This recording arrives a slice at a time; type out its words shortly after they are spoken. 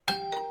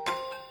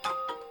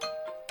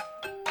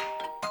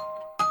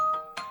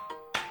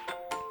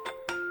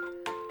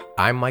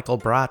I'm Michael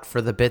Brott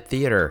for the Bit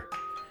Theater.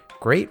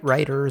 Great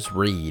writers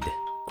read.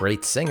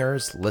 Great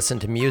singers listen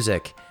to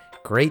music.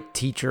 Great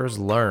teachers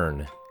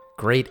learn.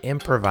 Great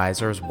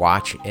improvisers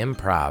watch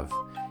improv.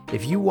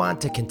 If you want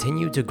to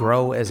continue to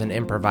grow as an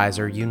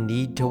improviser, you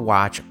need to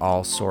watch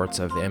all sorts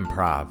of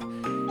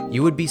improv.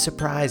 You would be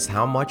surprised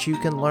how much you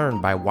can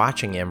learn by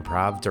watching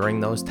improv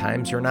during those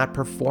times you're not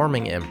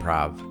performing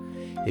improv.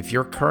 If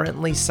you're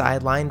currently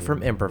sidelined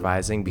from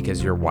improvising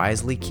because you're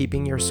wisely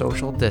keeping your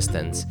social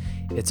distance,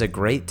 it's a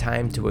great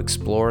time to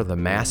explore the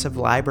massive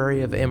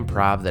library of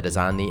improv that is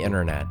on the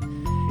internet.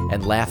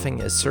 And laughing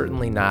is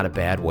certainly not a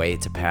bad way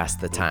to pass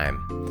the time.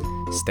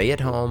 Stay at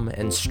home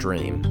and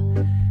stream.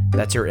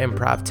 That's your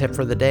improv tip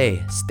for the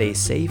day. Stay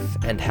safe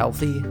and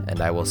healthy,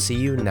 and I will see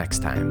you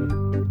next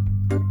time.